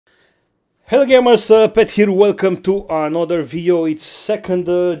Hello gamers, Pet here, welcome to another video. It's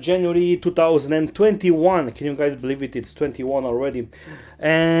 2nd January 2021. Can you guys believe it? It's 21 already.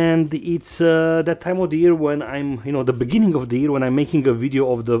 And it's that time of the year when I'm, the beginning of the year when I'm making a video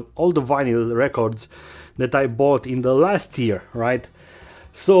of all the vinyl records that I bought in the last year, right?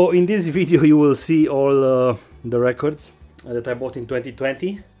 So in this video you will see all the records that I bought in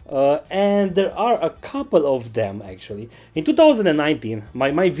 2020. And there are a couple of them actually. In 2019,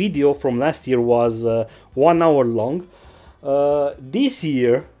 my video from last year was 1 hour long. This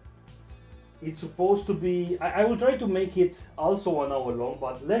year, it's supposed to be... I will try to make it also 1 hour long,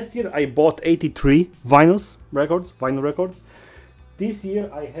 but last year I bought 83 vinyl records. This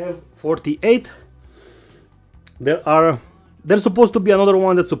year I have 48. There's supposed to be another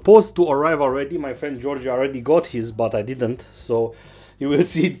one that's supposed to arrive already. My friend Georgia already got his, but I didn't, so... You will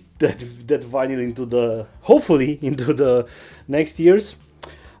see that vinyl hopefully into the next year's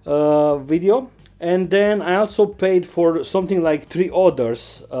video. And then I also paid for something like 3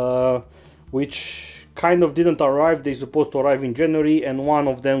 others, which kind of didn't arrive. They're supposed to arrive in January, and one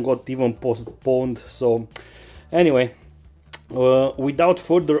of them got even postponed. So anyway, without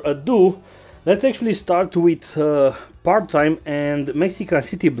further ado, let's actually start with Part-Time and Mexican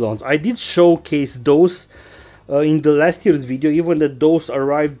City Blondes. I did showcase those in the last year's video, even that those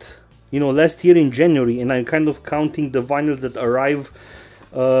arrived, last year in January, and I'm kind of counting the vinyls that arrive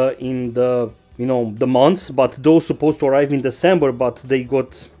in the, the months, but those supposed to arrive in December, but they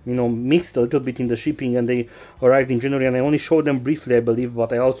got, mixed a little bit in the shipping, and they arrived in January, and I only showed them briefly, I believe,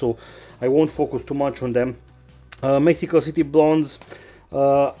 but I won't focus too much on them. Mexico City Blondes,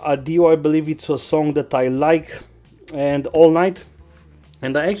 Adio, I believe it's a song that I like, and All Night,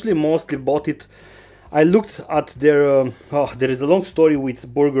 and I actually mostly bought it. I looked at their, there is a long story with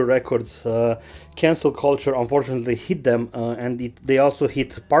Burger Records. Cancel culture unfortunately hit them, and they also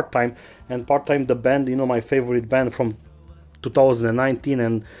hit Part-Time, and Part-Time, the band, my favorite band from 2019,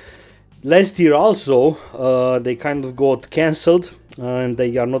 and last year also they kind of got cancelled, and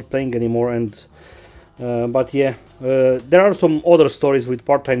they are not playing anymore. And but yeah, there are some other stories with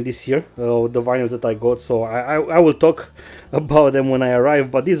Part-Time this year, the vinyls that I got, so I will talk about them when I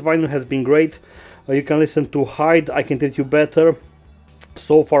arrive. But this vinyl has been great. You can listen to Hide, I Can Treat You Better,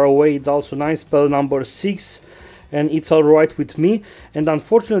 So Far Away, it's also nice, Spell Number 6, and It's Alright With Me. And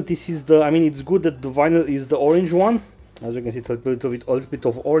unfortunately this is the, it's good that the vinyl is the orange one. As you can see, it's a little bit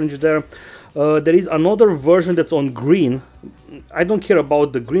of orange there. There is another version that's on green. I don't care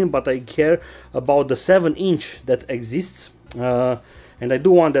about the green, but I care about the 7-inch that exists. And I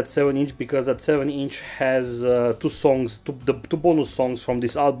do want that 7-inch because that 7-inch has two bonus songs from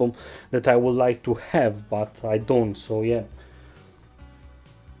this album that I would like to have, but I don't, so yeah.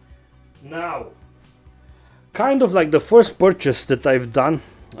 Now, kind of like the first purchase that I've done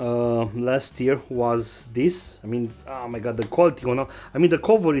last year was this. Oh my god, the quality, the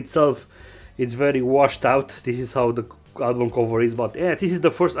cover itself, it's very washed out. This is how the album cover is, but yeah, this is the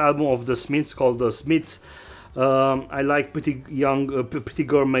first album of the Smiths, called the Smiths. I like Pretty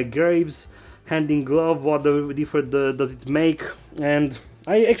Girl McGraves, Hand in Glove, what different does it make, and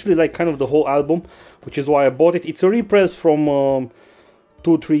I actually like kind of the whole album, which is why I bought it. It's a repress from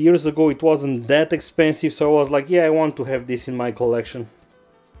 2-3 years ago. It wasn't that expensive, so I was like, yeah, I want to have this in my collection.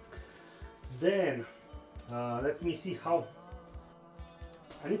 Then let me see how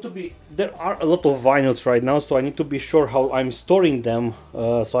there are a lot of vinyls right now, so I need to be sure how I'm storing them,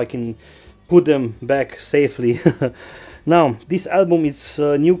 so I can put them back safely. Now, this album is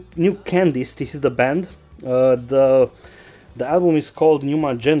New Candice. This is the band. The album is called New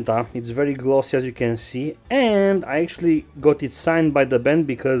Magenta. It's very glossy, as you can see, and I actually got it signed by the band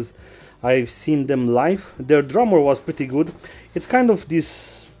because I've seen them live. Their drummer was pretty good. It's kind of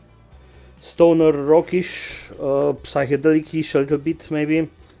this stoner rockish, psychedelic-ish a little bit maybe.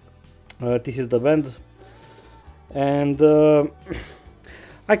 This is the band, and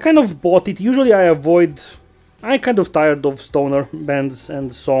I kind of bought it. Usually I'm kind of tired of stoner bands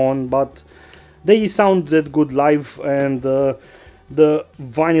and so on, but they sounded good live, and the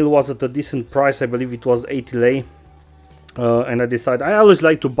vinyl was at a decent price. I believe it was 80 lei, and I decided, I always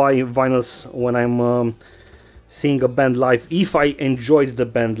like to buy vinyls when I'm seeing a band live, if I enjoyed the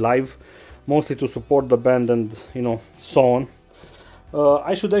band live, mostly to support the band and so on.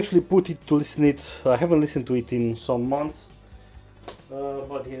 I should actually put it to listen it. I haven't listened to it in some months.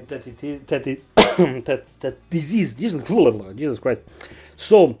 But yeah, that disease, Jesus Christ.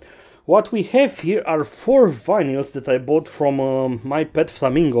 So what we have here are 4 vinyls that I bought from My Pet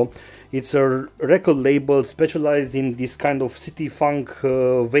Flamingo. It's a record label specialized in this kind of city funk,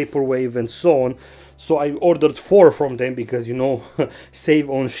 vaporwave and so on. so I ordered 4 from them because, you know, save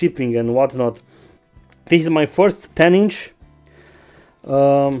on shipping and whatnot. This is my first 10-inch.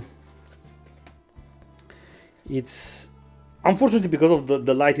 It's unfortunately, because of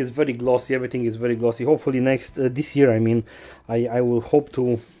the light, is very glossy. Everything is very glossy. Hopefully this year, I mean, I will hope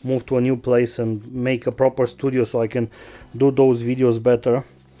to move to a new place and make a proper studio so I can do those videos better.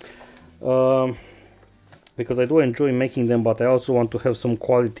 Because I do enjoy making them, but I also want to have some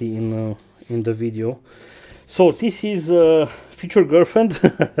quality in the video. So this is Future Girlfriend.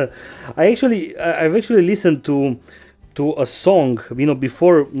 I've actually listened to a song, you know,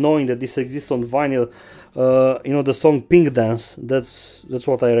 before knowing that this exists on vinyl. You know, the song Pink Dance. That's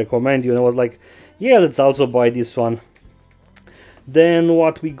what I recommend you, and I was like, yeah, let's also buy this one. Then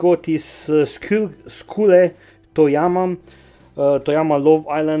what we got is Skule Toyama, Toyama Love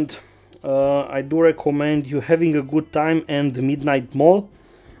Island. I do recommend you Having a Good Time and Midnight Mall.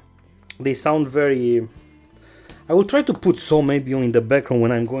 They sound very... I will try to put some maybe in the background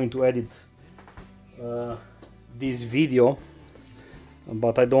when I'm going to edit this video,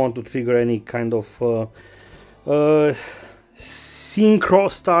 but I don't want to trigger any kind of Synchro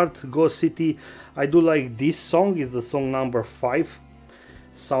Start Ghost City. I do like this song. Is the song number 5.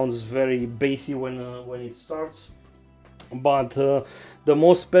 Sounds very bassy when it starts. But the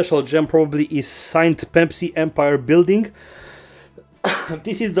most special gem probably is Saint Pepsi Empire Building.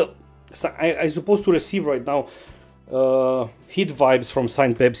 This is the... I'm supposed to receive right now hit vibes from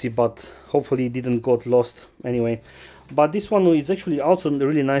Saint Pepsi, but hopefully it didn't got lost anyway. But this one is actually also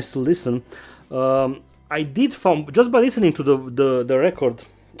really nice to listen. I did found, just by listening to the record,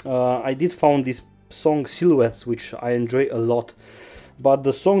 I did found this song Silhouettes, which I enjoy a lot. But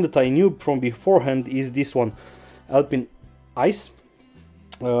the song that I knew from beforehand is this one, Alpine Ice,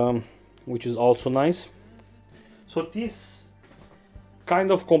 which is also nice. So this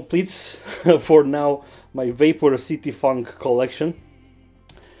kind of completes for now my Vapor City Funk collection.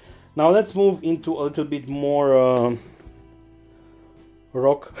 Now let's move into a little bit more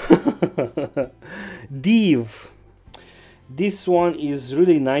rock. Div. This one is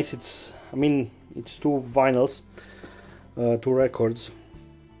really nice. It's, I mean, it's 2 vinyls, 2 records.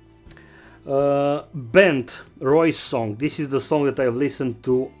 Bent, Roy's song. This is the song that I've listened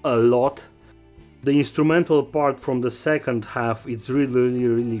to a lot. The instrumental part from the second half, it's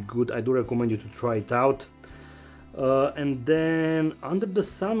really good. I do recommend you to try it out. And then Under the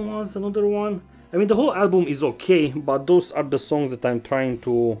Sun was another one. I mean, the whole album is okay, but those are the songs that I'm trying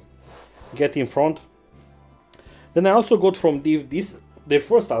to get in front. Then I also got from their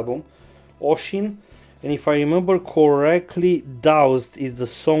first album, Oshin, and if I remember correctly, Doused is the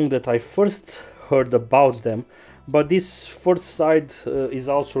song that I first heard about them. But this first side is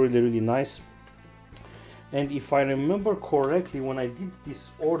also really nice. And if I remember correctly, when I did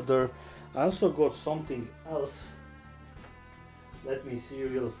this order, I also got something else. Let me see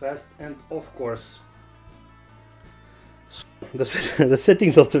real fast. And of course, the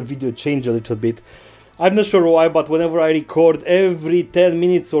settings of the video change a little bit. I'm not sure why, but whenever I record, every 10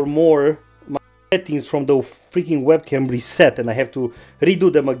 minutes or more, my settings from the freaking webcam reset, and I have to redo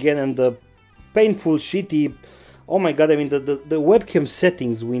them again. And the painful, shitty... Oh my god, I mean, the webcam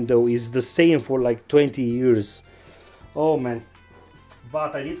settings window is the same for like 20 years. Oh man.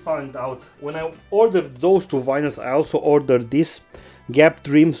 But I did find out, when I ordered those 2 vinyls, I also ordered this Gap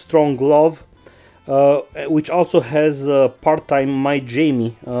Dream Strong Love, which also has part-time My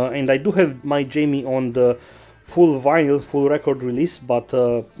Jamie. And I do have My Jamie on the full vinyl, full record release, but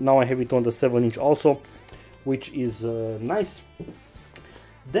now I have it on the 7-inch also, which is nice.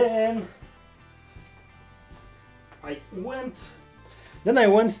 Then I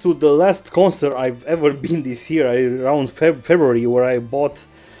went to the last concert I've ever been this year, around February, where I bought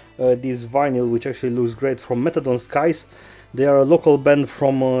this vinyl, which actually looks great, from Methadone Skies. They are a local band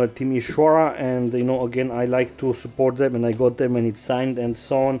from Timișoara, and you know, again, I like to support them, and I got them and it's signed and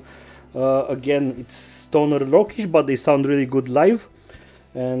so on. Again, it's stoner rockish, but they sound really good live,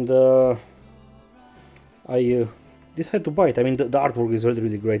 and I decided to buy it. I mean, the artwork is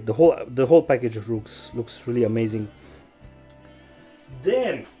really great. The whole package looks really amazing.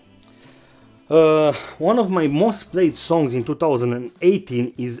 Then one of my most played songs in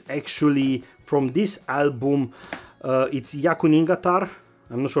 2018 is actually from this album. It's Jakuningatar.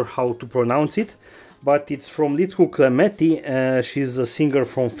 I'm not sure how to pronounce it, but it's from Litku Klemeti. She's a singer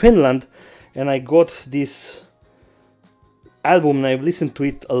from Finland, and I got this album and I've listened to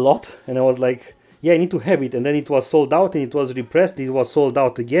it a lot, and I was like, yeah, I need to have it. And then it was sold out, and it was repressed, it was sold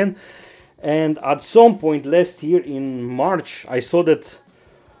out again. And at some point last year in March, I saw that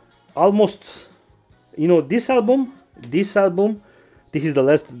almost, you know, this album This is the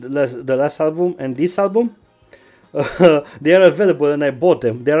last album, and this album, they are available, and I bought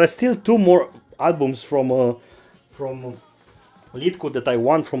them. There are still 2 more albums from Litko that I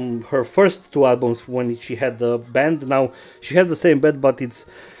won from her first 2 albums when she had the band. Now she has the same band, but it's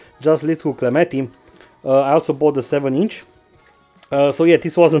just Litko Clemeti. I also bought the 7-inch. So yeah,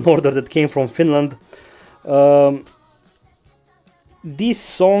 this was an order that came from Finland. This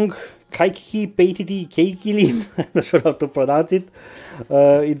song, Kaikki Peititi Keikili, I'm not sure how to pronounce it.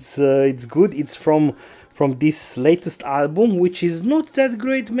 It's good. It's from this latest album, which is not that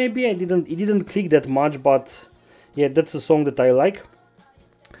great. Maybe it didn't click that much, but yeah, that's a song that I like.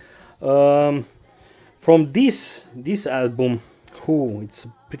 From this album, it's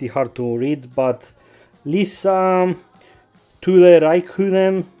pretty hard to read, but Lisa Tule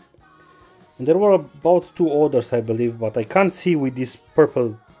Raikkonen, and there were about 2 others, I believe, but I can't see with this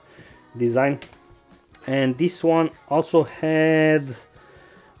purple design. And this one also had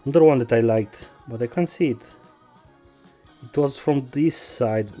another one that I liked, but I can't see it. It was from this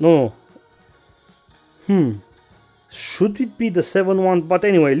side. No. Should it be the 7 one? But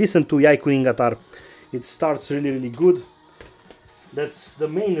anyway, listen to Jai Kuningatar. It starts really good. That's the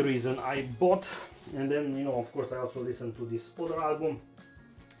main reason I bought. And then, you know, of course, I also listened to this other album.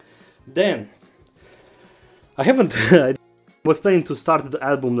 Then I haven't I was planning to start the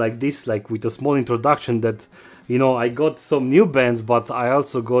album like this, like with a small introduction that, you know, I got some new bands, but I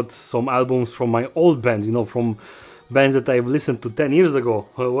also got some albums from my old bands, you know, from bands that I've listened to 10 years ago.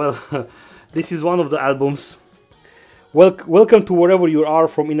 Well, this is one of the albums. Welcome to Wherever You Are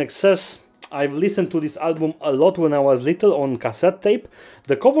from INXS. I've listened to this album a lot when I was little on cassette tape.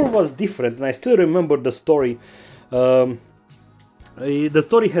 The cover was different, and I still remember the story. The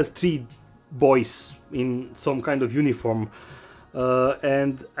story has 3 boys in some kind of uniform,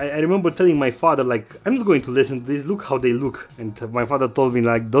 and I remember telling my father, like, I'm not going to listen to this, look how they look. And my father told me,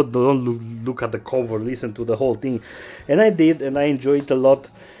 like, don't look at the cover, listen to the whole thing. And I did, and I enjoyed it a lot.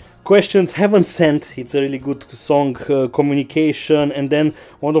 Questions Heaven Sent, it's a really good song. Communication, and then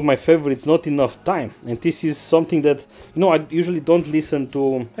one of my favorites, Not Enough Time. And this is something that, you know, I usually don't listen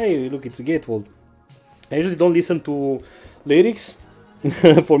to. Hey, look, it's a gatefold. I usually don't listen to lyrics.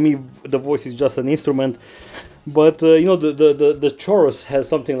 For me, the voice is just an instrument. But you know, the chorus has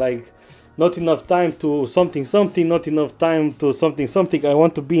something like, not enough time to something something, not enough time to something something, I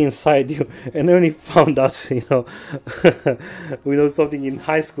want to be inside you. And I only found out, you know, we know something in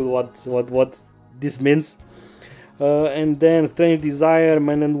high school what this means. And then Strange Desire,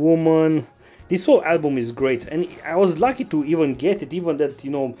 Man and Woman. This whole album is great, and I was lucky to even get it, even that,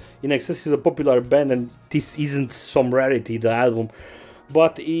 you know, INXS is a popular band and this isn't some rarity, the album.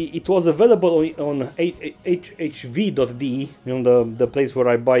 But it was available on hhv.de, you know, the place where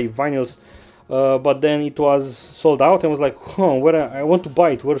I buy vinyls. But then it was sold out, and I was like, where I want to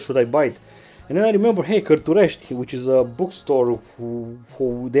buy it, where should I buy it? And then I remember, hey, Cărturești, which is a bookstore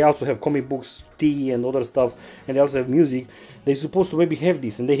who they also have comic books, tea and other stuff, and they also have music. They're supposed to maybe have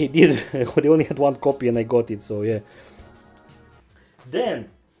this, and they did. They only had 1 copy, and I got it, so yeah. Then,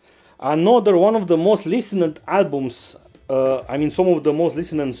 another one of the most listened albums, I mean, some of the most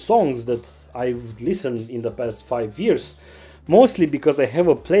listened songs that I've listened in the past 5 years, mostly because I have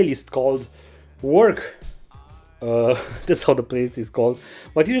a playlist called Work. That's how the playlist is called,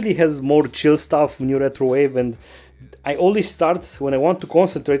 but usually has more chill stuff, new retro wave, and I always start, when I want to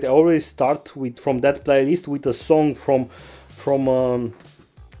concentrate, I always start from that playlist with a song from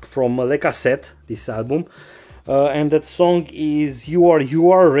Le Cassette, this album, and that song is You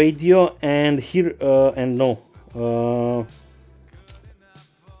Are Radio, and here and no,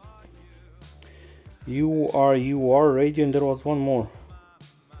 You Are Radio, and there was one more.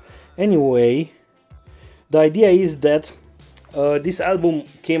 Anyway, the idea is that this album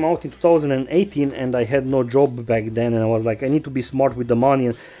came out in 2018, and I had no job back then, and I was like, I need to be smart with the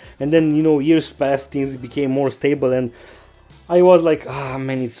money, and then, you know, years passed, things became more stable, and I was like,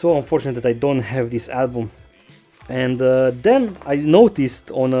 man, it's so unfortunate that I don't have this album. And then I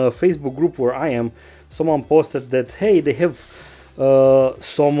noticed on a Facebook group where I am, someone posted that, hey, they have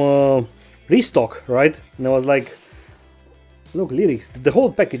some restock, right? And I was like, look, lyrics, the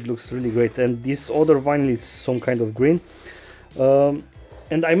whole package looks really great, and this other vinyl is some kind of green.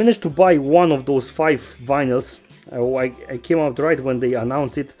 And I managed to buy one of those 5 vinyls. I came out right when they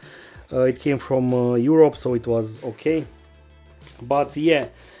announced it. It came from Europe, so it was okay. But yeah,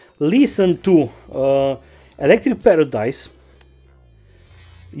 listen to Electric Paradise,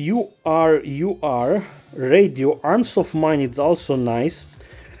 You Are Radio, Arms of Mine. It's also nice.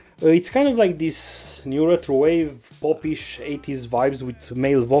 It's kind of like this new retro wave, popish 80s vibes with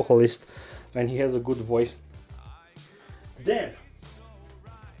male vocalist, and he has a good voice. Then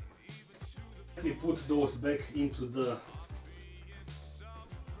Let me put those back into the...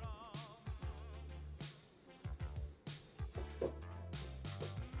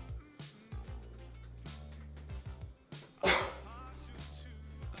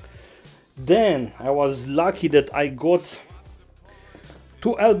 Then I was lucky that I got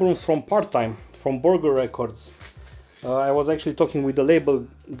 2 albums from Part Time, from Burger Records. I was actually talking with the label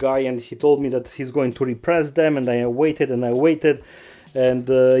guy and he told me that he's going to repress them, and I waited and I waited, and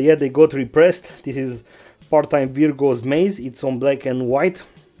yeah, they got repressed. This is Part Time Virgo's Maze. It's on black and white,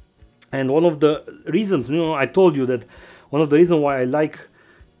 and one of the reasons, you know, I told you that one of the reasons why I like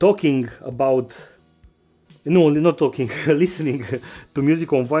talking about, no, not talking, listening to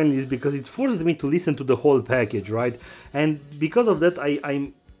music on vinyl is because it forces me to listen to the whole package, right? And because of that,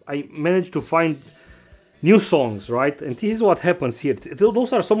 I managed to find new songs, right? And this is what happens here.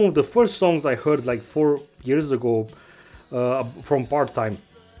 Those are some of the first songs I heard like 4 years ago from Part Time.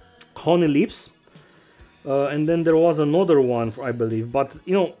 Honey Lips, and then there was another one, I believe. But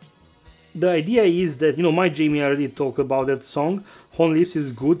you know, the idea is that, you know, My Jamie already talked about that song. Honey Lips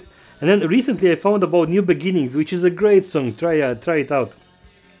is good. And then recently I found about New Beginnings, which is a great song. Try it out.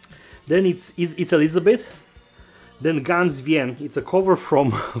 Then it's Elizabeth. Then Ganz Wien. It's a cover from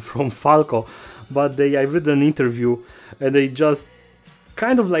from Falco, but I've read an interview and they just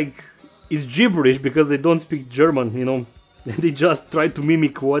kind of like, it's gibberish because they don't speak German, you know. And they just try to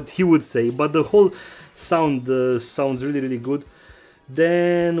mimic what he would say, but the whole sound sounds really good.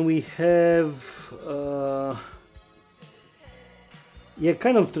 Then we have yeah,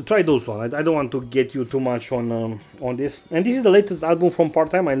 kind of to try those one. I don't want to get you too much on this. And this is the latest album from Part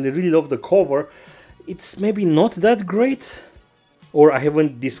Time. I really love the cover. It's maybe not that great, or I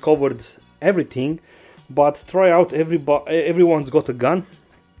haven't discovered everything, but try out Everyone's Got a Gun.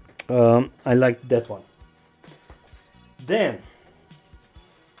 I like that one. Then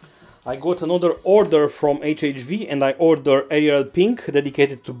I got another order from HHV, and I ordered Ariel Pink,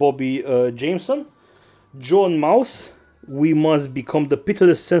 dedicated to Bobby Jameson. John Mouse, We Must Become the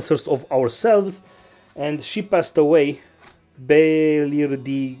Pitiless Censors of Ourselves, and She Passed Away, Belir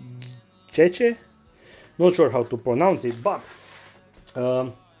di Cece. Not sure how to pronounce it, but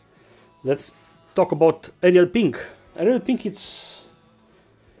let's talk about Ariel Pink. Ariel Pink, it's...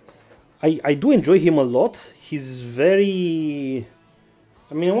 I do enjoy him a lot. He's very...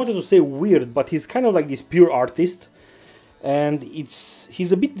 I mean, I wanted to say weird, but he's kind of like this pure artist. And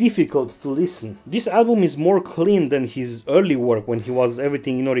he's a bit difficult to listen. This album is more clean than his early work, when he was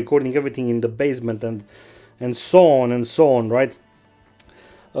everything, you know, recording everything in the basement and so on, right?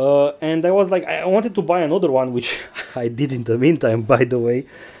 And I was like, I wanted to buy another one, which I did in the meantime, by the way.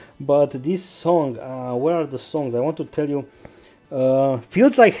 But this song, where are the songs? I want to tell you,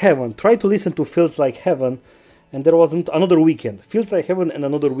 Feels Like Heaven. Try to listen to Feels Like Heaven, and there wasn't Another Weekend. Feels Like Heaven and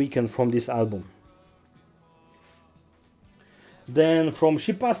Another Weekend from this album. Then from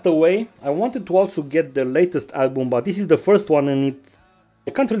She Passed Away, I wanted to also get the latest album, but this is the first one, and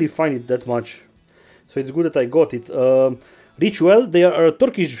I can't really find it that much, so it's good that I got it. Ritual, they are a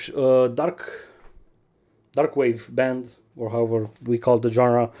Turkish dark wave band, or however we call the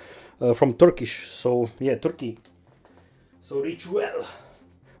genre, from Turkish. So yeah, Turkey. So Ritual.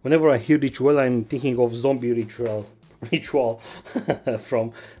 Whenever I hear Ritual, I'm thinking of Zombie Ritual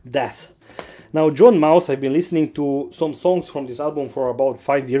from Death. Now John Mouse, I've been listening to some songs from this album for about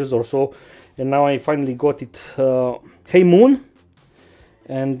 5 years or so, and now I finally got it. Hey Moon,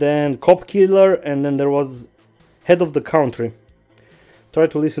 and then Cop Killer, and then there was Head of the Country. Try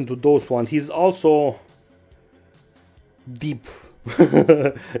to listen to those ones. He's also deep.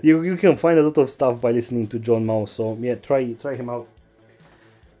 you can find a lot of stuff by listening to John Mouse, so yeah, try him out.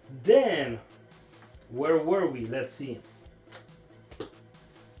 Then, where were we? Let's see.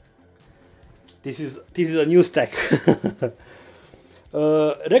 This is a new stack.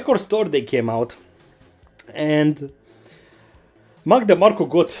 Record Store, they came out, and Mac DeMarco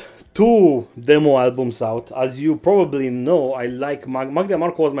got 2 demo albums out. As you probably know, I like Mac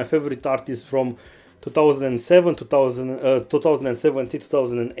DeMarco was my favorite artist from 2007, 2017,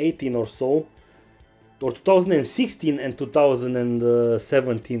 2018 or so, or 2016 and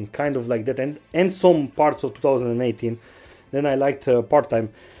 2017, kind of like that, and some parts of 2018. Then I liked Part Time,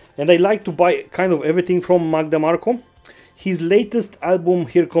 and I like to buy kind of everything from Mac DeMarco. His latest album,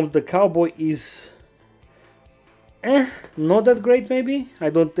 Here Comes the Cowboy, is not that great, maybe.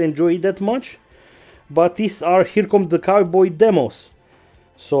 I don't enjoy it that much. But these are Here Comes the Cowboy demos.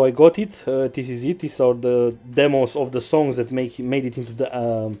 So I got it. This is it. These are the demos of the songs that made it into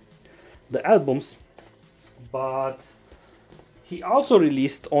the albums. But he also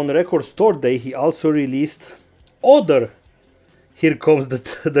released on Record Store Day, he also released other here comes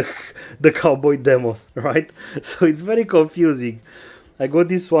the cowboy demos, right? So it's very confusing. I got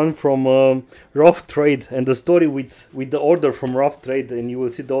this one from Rough Trade, and the story with the order from Rough Trade, and you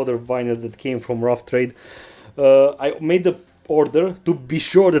will see the other vinyls that came from Rough Trade. I made the order to be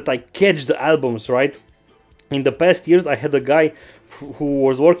sure that I catch the albums, right? In the past years, I had a guy who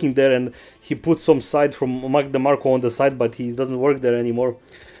was working there, and he put some side from Mac DeMarco on the side, but he doesn't work there anymore.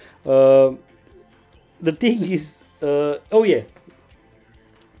 The thing is, oh yeah,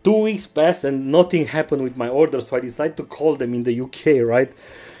 2 weeks passed and nothing happened with my order, so I decided to call them in the UK, right?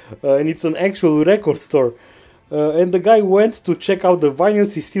 And it's an actual record store. And the guy went to check out the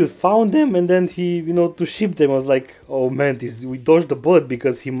vinyls, he still found them, and then he, you know, to ship them. I was like, oh man, we dodged the bullet,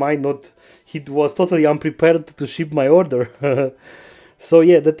 because he was totally unprepared to ship my order. So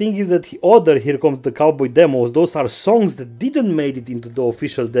yeah, the thing is that he ordered Here Comes the Cowboy demos. Those are songs that didn't make it into the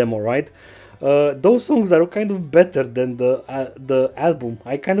official demo, right? Those songs are kind of better than the album.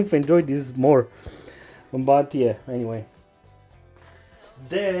 I kind of enjoyed this more. But yeah, anyway.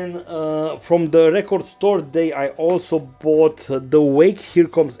 Then from the record store day, I also bought The Wake, Here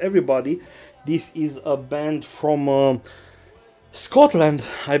Comes Everybody. This is a band from Scotland,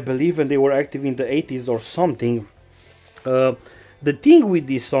 I believe, and they were active in the 80s or something. The thing with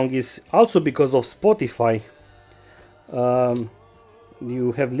this song is also because of Spotify.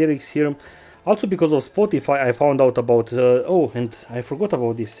 You have lyrics here. Also because of Spotify, I found out about... oh, and I forgot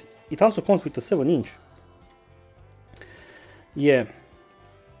about this. It also comes with a 7-inch. Yeah.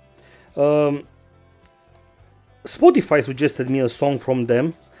 Spotify suggested me a song from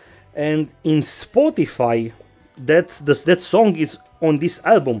them, and in Spotify that song is on this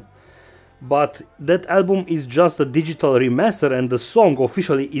album, but that album is just a digital remaster, and the song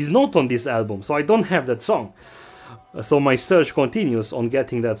officially is not on this album, so I don't have that song. So my search continues on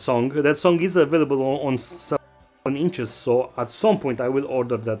getting that song. That song is available on 7 inches, so at some point I will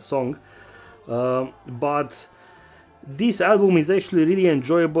order that song. But this album is actually really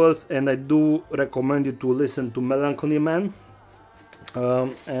enjoyable, and I do recommend you to listen to Melancholy Man.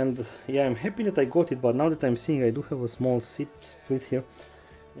 And yeah, I'm happy that I got it, but now that I'm seeing, I do have a small split here.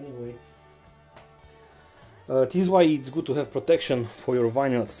 Anyway, this is why it's good to have protection for your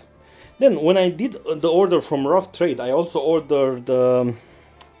vinyls. Then, when I did the order from Rough Trade, I also ordered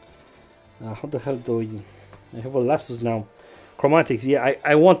how the hell do I have a lapsus now? Chromatics. Yeah,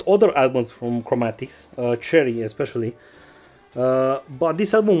 I want other albums from Chromatics, Cherry especially. But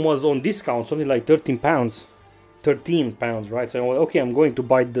this album was on discount, it's only like 13 pounds, right? So I went, okay, I'm going to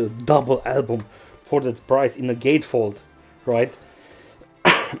buy the double album for that price in a gatefold, right?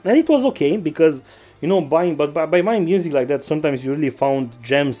 And it was okay, because, you know, by buying music like that, sometimes you really found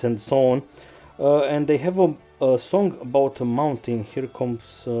gems and so on. And they have a song about a mountain. Here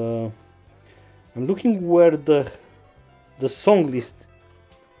comes... I'm looking where the song list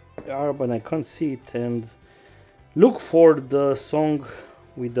are, but I can't see it, and look for the song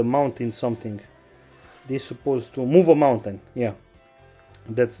with the mountain something. This is supposed to Move a Mountain. Yeah,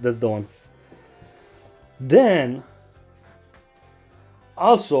 that's the one. Then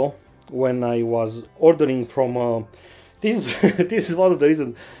also, when I was ordering from this is one of the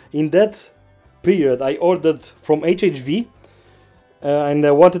reasons. In that period, I ordered from HHV. And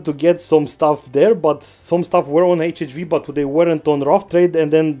I wanted to get some stuff there, but some stuff were on HHV, but they weren't on Rough Trade,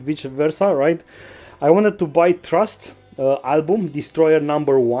 and then vice versa, right? I wanted to buy Trust album, Destroyer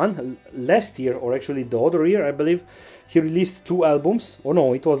 #1, last year, or actually the other year, I believe. He released 2 albums. Oh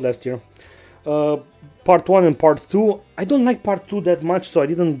no, it was last year. Part 1 and Part 2. I don't like Part 2 that much, so I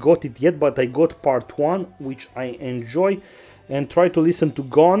didn't got it yet, but I got Part 1, which I enjoy, and try to listen to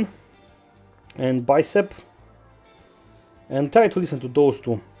Gone and Bicep. And try to listen to those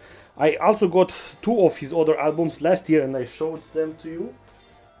 2. I also got 2 of his other albums last year, and I showed them to you.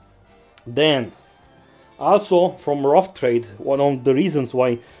 Then, also from Rough Trade, one of the reasons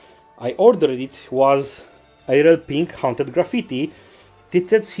why I ordered it was Ariel Pink, Haunted Graffiti.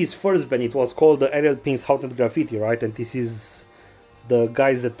 That's his first band. It was called the Ariel Pink's Haunted Graffiti, right? And this is the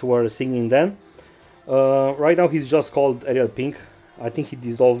guys that were singing then. Right now he's just called Ariel Pink. I think he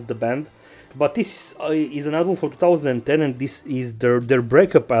dissolved the band. But this is an album from 2010, and this is their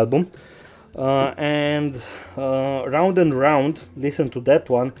breakup album. And Round and Round, listen to that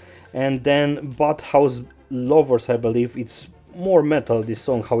one. And then Bathhouse Lovers, I believe. It's more metal, this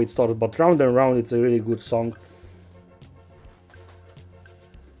song, how it started. But Round and Round, it's a really good song.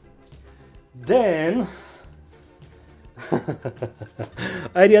 Then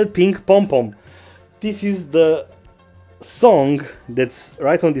Ariel Pink Pom Pom. This is the song that's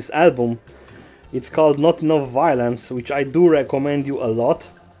right on this album. It's called Not Enough Violence, which I do recommend you a lot.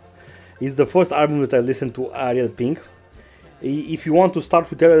 It's the first album that I listened to Ariel Pink. If you want to start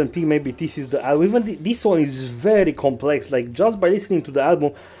with LNP, maybe this is the album. Even this one is very complex. Like, just by listening to the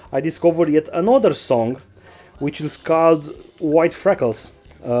album, I discovered yet another song, which is called White Freckles.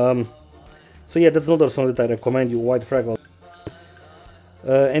 So yeah, that's another song that I recommend you, White Freckles.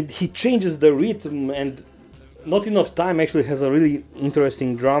 And he changes the rhythm, and Not Enough Time actually has a really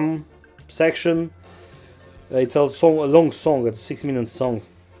interesting drum section. It's also a long song, it's a 6-minute song.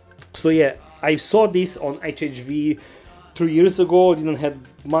 So yeah, I saw this on HHV 3 years ago, didn't have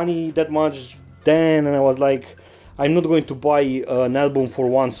money that much then, and I was like, I'm not going to buy an album for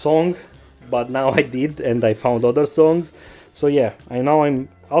one song, but now I did, and I found other songs. So yeah, I'm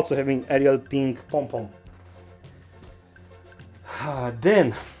also having Ariel Pink Pom Pom.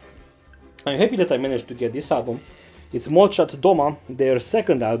 Then, I'm happy that I managed to get this album. It's Molchat Doma, their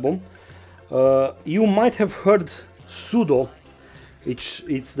second album. You might have heard Pseudo.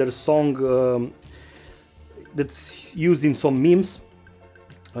 It's their song that's used in some memes.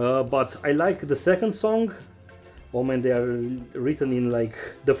 But I like the second song. Oh man, they are written in like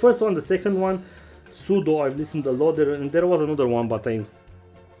the first one, the second one. Pseudo, I've listened a lot there, and there was another one, but I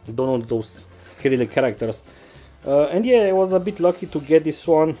don't know those Cyrillic characters. And yeah, I was a bit lucky to get this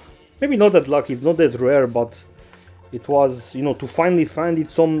one. Maybe not that lucky, it's not that rare, but it was, you know, to finally find it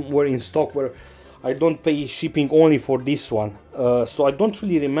somewhere in stock where I don't pay shipping only for this one. So I don't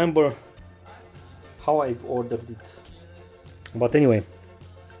really remember how I've ordered it. But anyway,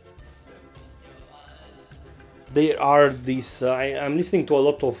 there are these, I'm listening to a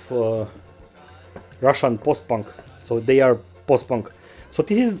lot of Russian post-punk, so they are post-punk. So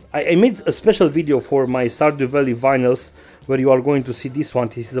this is, I made a special video for my Stardew Valley vinyls, where you are going to see this one.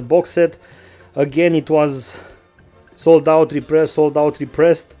 This is a box set. Again, it was sold out,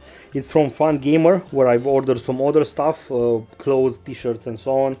 repressed. It's from Fun Gamer, where I've ordered some other stuff, clothes, t-shirts and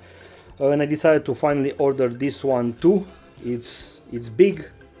so on. And I decided to finally order this one too. It's big.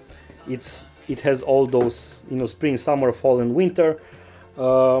 It has all those, you know, spring, summer, fall and winter.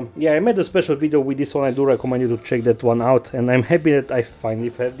 Yeah, I made a special video with this one. I do recommend you to check that one out, and I'm happy that I finally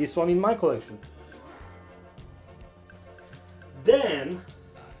have this one in my collection. Then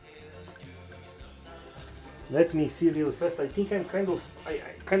let me see real fast. I think I kind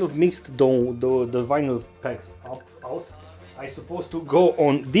of mixed the vinyl packs out. I supposed to go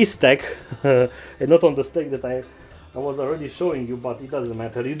on this stack and not on the stack that I was already showing you, but it doesn't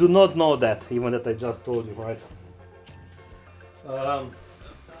matter. You do not know that, even that I just told you, right?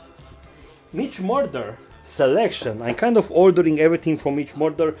 Mitch Murder selection. I'm kind of ordering everything from Mitch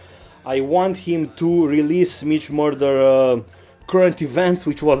Murder. I want him to release Mitch Murder Current Events,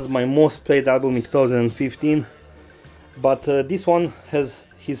 which was my most played album in 2015. But this one has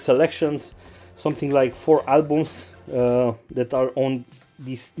his selections, something like 4 albums that are on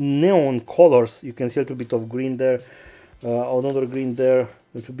these neon colors. You can see a little bit of green there, another green there, a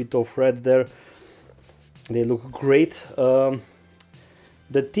little bit of red there. They look great.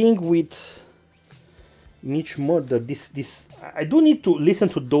 The thing with Mitch Murder, this I do need to listen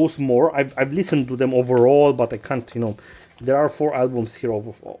to those more. I've listened to them overall, but I can't, you know, there are 4 albums here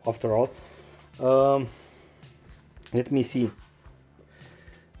after all. Let me see.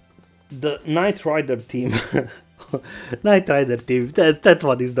 The Knight Rider team. Knight Rider team, that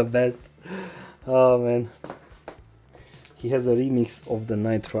one is the best. Oh man. He has a remix of the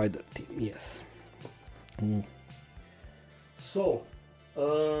Knight Rider team, yes. So,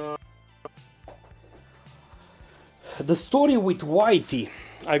 the story with Whitey.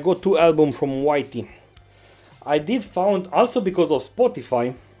 I got 2 albums from Whitey. I did found, also because of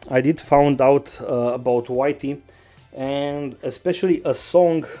Spotify, I did found out about Whitey, and especially a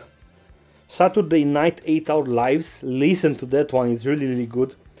song, Saturday Night 8-Hour Lives. Listen to that one, it's really, really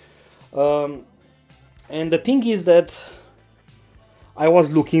good. And the thing is that I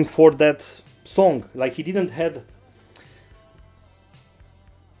was looking for that song, like he didn't had.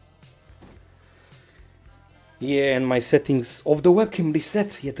 Yeah, and my settings of the webcam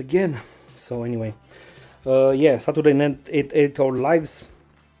reset yet again. So anyway, yeah, Saturday Night 8-Hour Lives.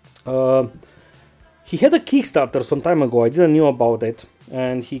 He had a Kickstarter some time ago. I didn't know about it,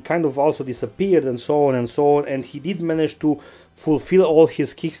 and he kind of also disappeared and so on and so on. And he did manage to fulfill all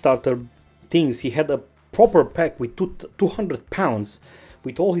his Kickstarter things. He had a proper pack with 200 pounds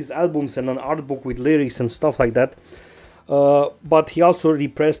with all his albums and an art book with lyrics and stuff like that. But he also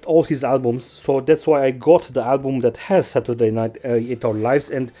repressed all his albums, so that's why I got the album that has Saturday Night 8-Hour Lives.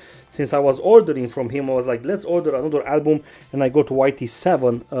 And since I was ordering from him, I was like, let's order another album, and I got Whitey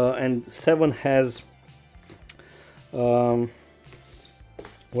 7, and 7 has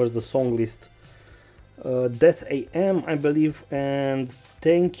where's the song list? Death AM, I believe, and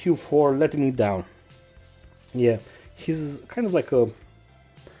Thank You for Letting Me Down. Yeah, he's kind of like a,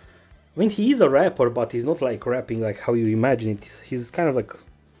 I mean, he is a rapper, but he's not like rapping like how you imagine it. He's kind of like,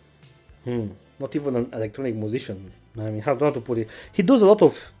 not even an electronic musician. I mean, how to put it? He does a lot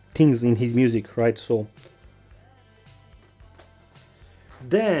of things in his music, right? So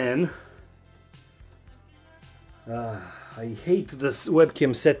then I hate this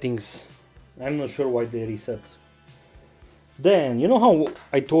webcam settings. I'm not sure why they reset. Then, you know how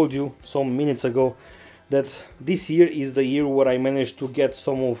I told you some minutes ago that this year is the year where I managed to get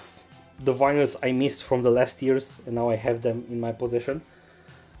some of the vinyls I missed from the last years, and now I have them in my possession.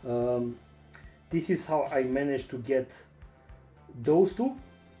 This is how I managed to get those two.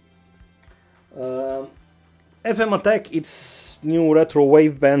 FM Attack, it's new retro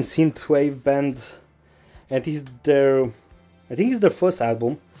wave band, synth wave band, and is their, I think it's their first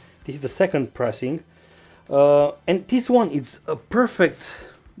album. This is the second pressing, and this one is a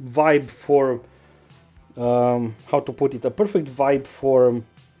perfect vibe for, how to put it, a perfect vibe for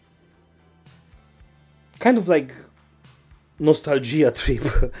kind of like nostalgia trip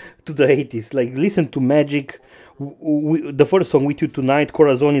to the 80s. Like, listen to Magic, the first song, With You Tonight.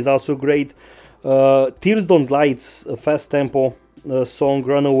 Corazon is also great. Tears Don't Lie, it's a fast tempo song.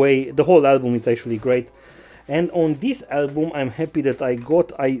 Runaway, the whole album is actually great. And on this album, I'm happy that I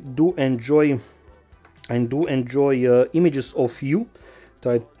do enjoy Images of You.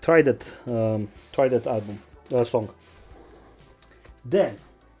 So I try that album song. Then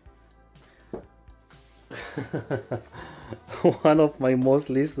one of my most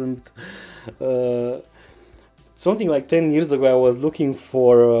listened, something like 10 years ago, I was looking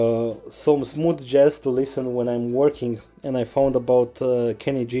for some smooth jazz to listen when I'm working, and I found about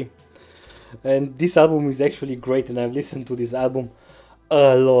Kenny G. And this album is actually great, and I've listened to this album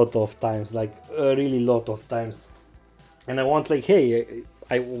a lot of times, like a really lot of times. And I want, like, hey,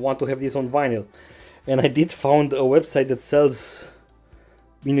 I want to have this on vinyl. And I did found a website that sells,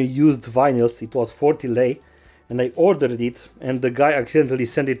 you know, used vinyls. It was 40 lei, and I ordered it, and the guy accidentally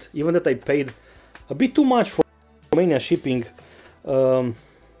sent it, even that I paid a bit too much for Romania shipping.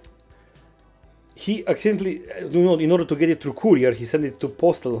 He accidentally, you know, in order to get it through courier, he sent it to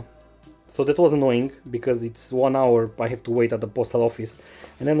postal. So that was annoying, because it's 1 hour I have to wait at the postal office.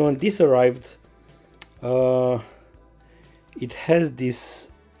 And then when this arrived, it has this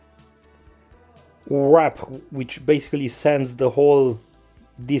wrap which basically sends the whole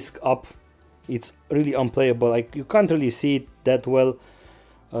disc up. It's really unplayable, like you can't really see it that well.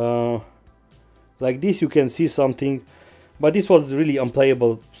 Like this you can see something, but this was really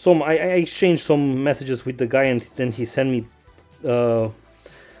unplayable. I exchanged some messages with the guy, and then he sent me the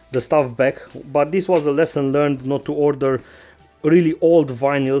stuff back. But this was a lesson learned, not to order really old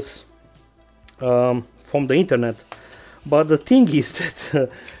vinyls from the internet. But the thing is that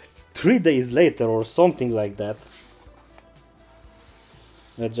 3 days later or something like that,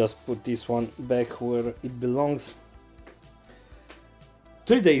 let's just put this one back where it belongs.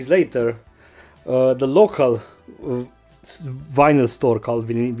 3 days later, the local vinyl store called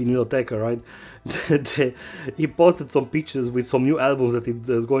Viniloteca, right? He posted some pictures with some new albums that he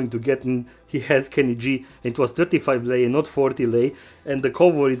is going to get, and he has Kenny G. It was 35 lei and not 40 lei, and the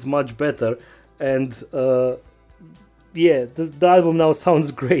cover is much better. And yeah, the album now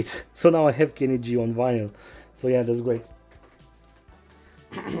sounds great. So now I have Kenny G on vinyl. So yeah, that's great.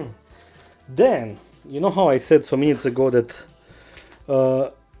 Then, you know how I said some minutes ago that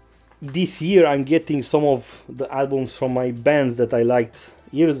this year I'm getting some of the albums from my bands that I liked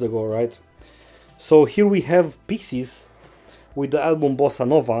years ago, right? So here we have Pixies with the album Bossa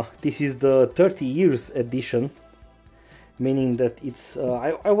Nova. This is the 30 years edition, meaning that it's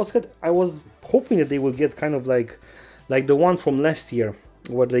I was hoping that they will get kind of like the one from last year,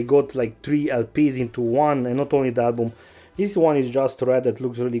 where they got like 3 LPs into one, and not only the album. This one is just red. That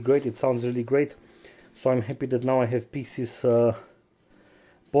looks really great. It sounds really great. So I'm happy that now I have Pixies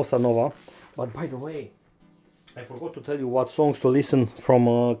Bossa Nova. But by the way, I forgot to tell you what songs to listen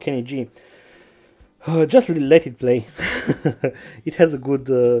from Kenny G. Just let it play. It has a good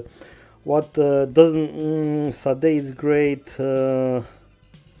Sade is great.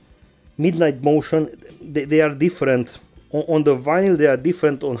 Midnight Motion, they are different on the vinyl. They are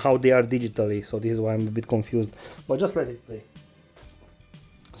different on how they are digitally, so this is why I'm a bit confused, but just let it play.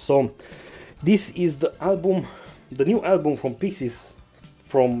 So this is the album, the new album from Pixies,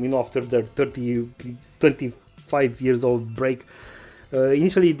 from, you know, after their 25 years old break.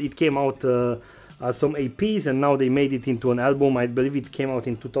 Initially it came out as some APs, and now they made it into an album. I believe it came out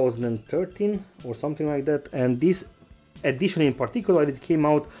in 2013 or something like that, and this edition in particular, it came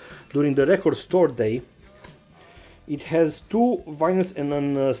out during the Record Store Day. It has 2 vinyls and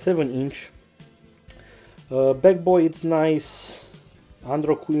a 7-inch. Bad Boy, it's nice.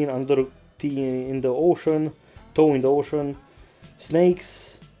 Andro Queen, Under Tea in the Ocean, Toe in the Ocean,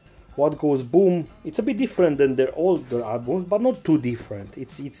 Snakes, What Goes Boom. It's a bit different than their older albums, but not too different.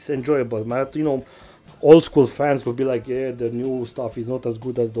 It's enjoyable. You know, old school fans will be like, yeah, the new stuff is not as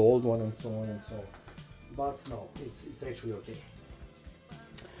good as the old one, and so on and so on. But no, it's actually okay.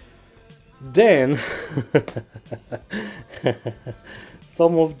 Then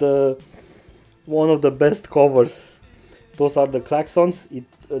one of the best covers. Those are the Klaxons.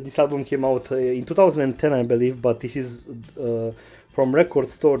 This album came out in 2010, I believe, but this is from Record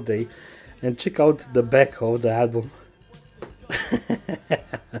Store Day. And check out the back of the album.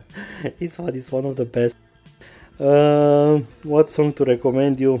 This one is one of the best. What song to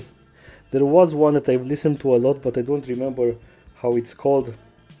recommend you? There was one that I've listened to a lot, but I don't remember how it's called.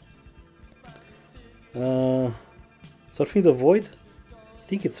 Surfing the Void? I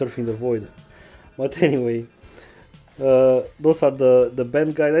think it's Surfing the Void. But anyway, those are the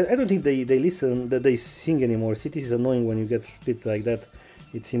band guys. I don't think they listen, that they sing anymore. Cities is annoying when you get split like that.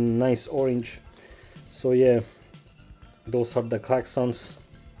 It's in nice orange. So yeah, those are the Klaxons.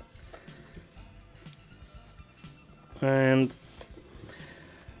 And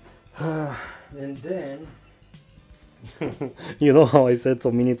then you know how I said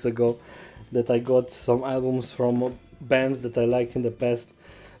some minutes ago that I got some albums from bands that I liked in the past.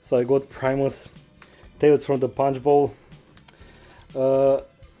 So I got Primus, Tales from the Punch Bowl.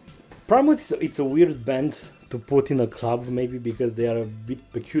 Primus, it's a weird band to put in a club, maybe because they are a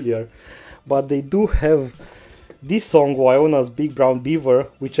bit peculiar, but they do have this song, Wyona's Big Brown Beaver,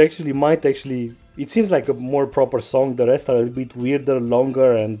 which it seems like a more proper song. The rest are a bit weirder,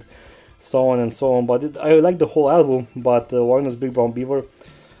 longer, and so on and so on. But I like the whole album, but Wyona's Big Brown Beaver.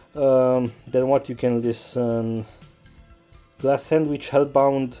 Then what you can listen? Glass Sandwich,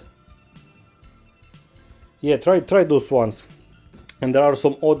 Hellbound. Yeah, try those ones. And there are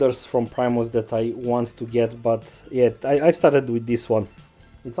some others from Primus that I want to get, but yeah, I started with this one.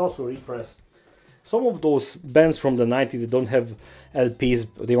 It's also repressed. Some of those bands from the 90s, they don't have LPs,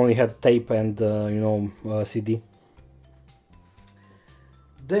 they only had tape and CD.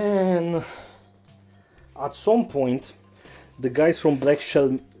 Then at some point, the guys from Black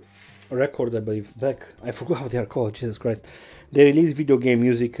Shell Records, I believe, I forgot how they are called, Jesus Christ. They release video game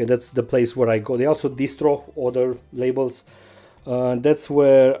music, that's the place where I go. They also distro other labels. That's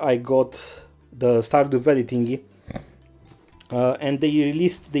where I got the Stardew Valley thingy. And they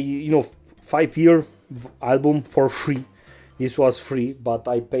released the 5-year album for free. This was free, but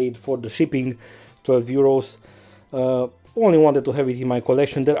I paid for the shipping, 12 euros. Only wanted to have it in my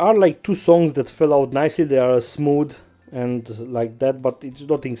collection. There are like 2 songs that fell out nicely. They are smooth and like that, but it's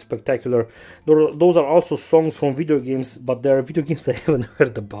nothing spectacular. Those are also songs from video games, but they are video games I haven't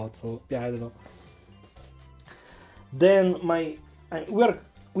heard about, so yeah, I don't know. Then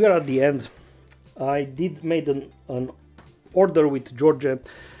we are at the end. I did made an order with Georgia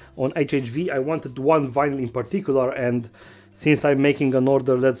on HHV. I wanted one vinyl in particular, and since I'm making an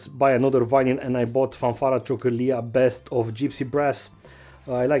order, let's buy another vinyl, and I bought Fanfara Ciocărlia Best of Gypsy Brass.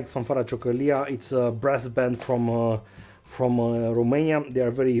 I like Fanfara Ciocărlia. It's a brass band from Romania. They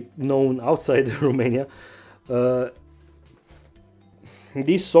are very known outside Romania.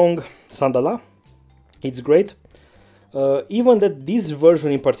 This song, Sandala, it's great. Even that this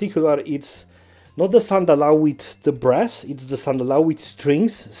version in particular, it's not the Sandala with the brass, it's the Sandala with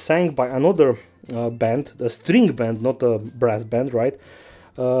strings, sang by another band, a string band, not a brass band, right?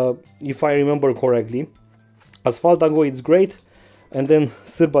 If I remember correctly. Asphalt Tango, it's great. And then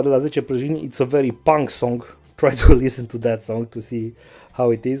Sârba de la 10 Prăjini, it's a very punk song. Try to listen to that song to see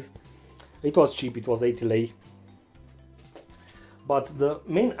how it is. It was cheap, it was 80 lei. But the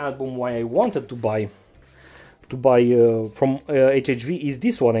main album why I wanted to buy from HHV is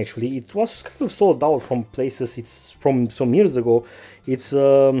this one actually. It was kind of sold out from places, it's from some years ago. It's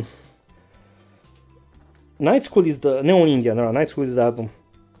Night School is the Neon Indian, Night School is the album.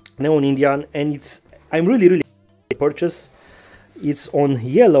 Neon Indian, and I'm really purchase. It's on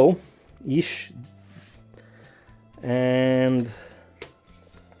yellow-ish and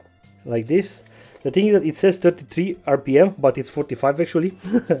like this. The thing is that it says 33 RPM, but it's 45 actually.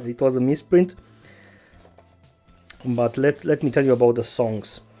 It was a misprint. But let me tell you about the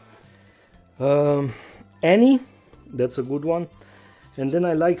songs. Annie, that's a good one. And then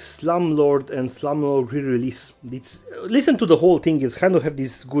I like Slumlord and Slumlord re-release. Listen to the whole thing. It's kind of have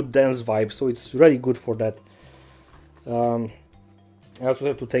this good dance vibe, so it's really good for that. I also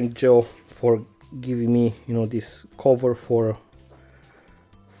have to thank Joe for giving me, this cover for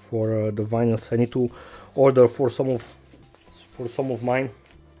the vinyls. I need to order for some of mine.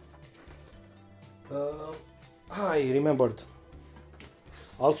 I remembered.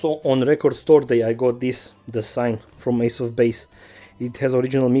 Also on Record Store Day I got this, the sign from Ace of Base. It has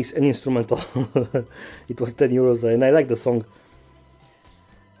original mix and instrumental. It was 10 euros and I like the song.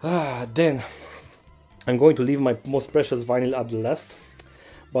 Then I'm going to leave my most precious vinyl at the last.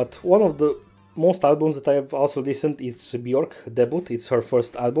 But one of the most albums that I have also listened is Björk debut. It's her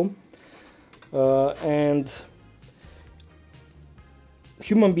first album. And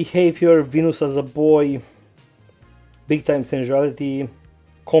Human Behavior, Venus as a Boy, Big Time Sensuality,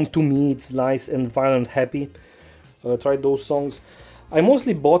 Come to Me, It's Nice, and Violent Happy. Tried those songs. I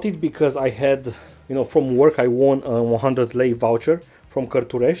mostly bought it because I had, from work I won a 100 lei voucher from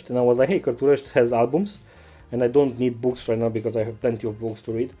Cărturești, and I was like, hey, Cărturești has albums, and I don't need books right now because I have plenty of books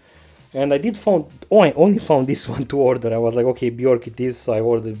to read. And I only found this one to order. I was like, okay, Björk it is, so I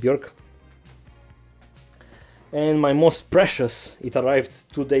ordered Björk. And my most precious, it arrived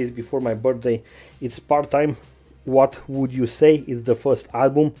 2 days before my birthday. It's Part-Time. What Would You Say? It's the first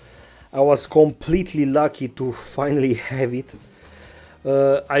album. I was completely lucky to finally have it.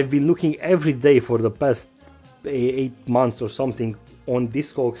 I've been looking every day for the past 8 months or something on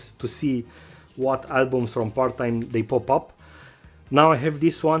Discogs to see what albums from Part-Time they pop up. Now I have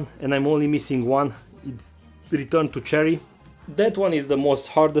this one and I'm only missing one. It's Return to Cherry. That one is the most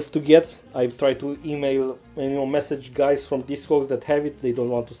hardest to get. I've tried to email and message guys from Discogs that have it. They don't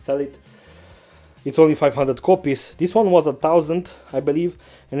want to sell it. It's only 500 copies. This one was 1,000, I believe.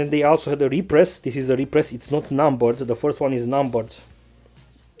 And then they also had a repress. This is a repress. It's not numbered. The first one is numbered.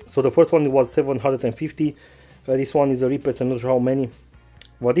 So the first one was 750. This one is a repress. I'm not sure how many.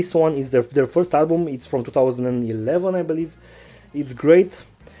 Well, this one is their first album. It's from 2011, I believe. It's great.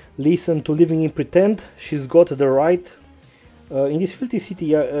 Listen to Living in Pretend. She's Got the Right. In This Filthy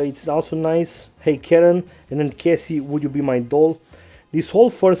City, it's also nice. Hey Karen. And then Cassie, Would You Be My Doll. This whole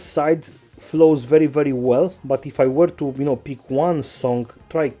first side flows very, very well. But if I were to, pick one song,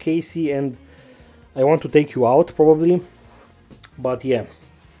 try Casey and I Want to Take You Out, probably. But yeah,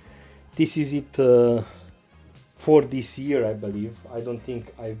 this is it for this year, I believe. I don't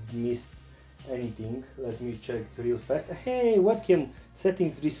think I've missed anything. Let me check real fast. Hey, webcam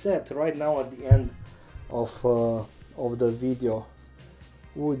settings reset right now at the end of the video.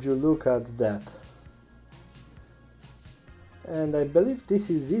 Would you look at that? And I believe this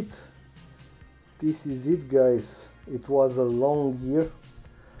is it. This is it, guys. It was a long year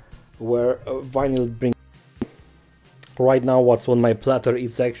where vinyl brings. Right now what's on my platter,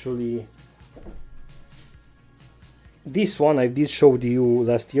 it's actually this one. I did show to you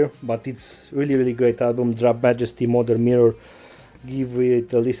last year, but it's really, really great album. Drab Majesty, Modern Mirror. Give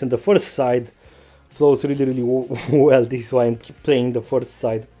it a listen. The first side flows really, really well. This is why I'm playing the first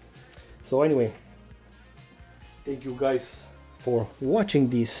side. So anyway, thank you guys for watching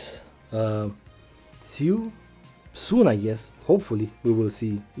this. See you soon, I guess. Hopefully we will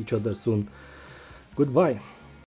see each other soon. Goodbye.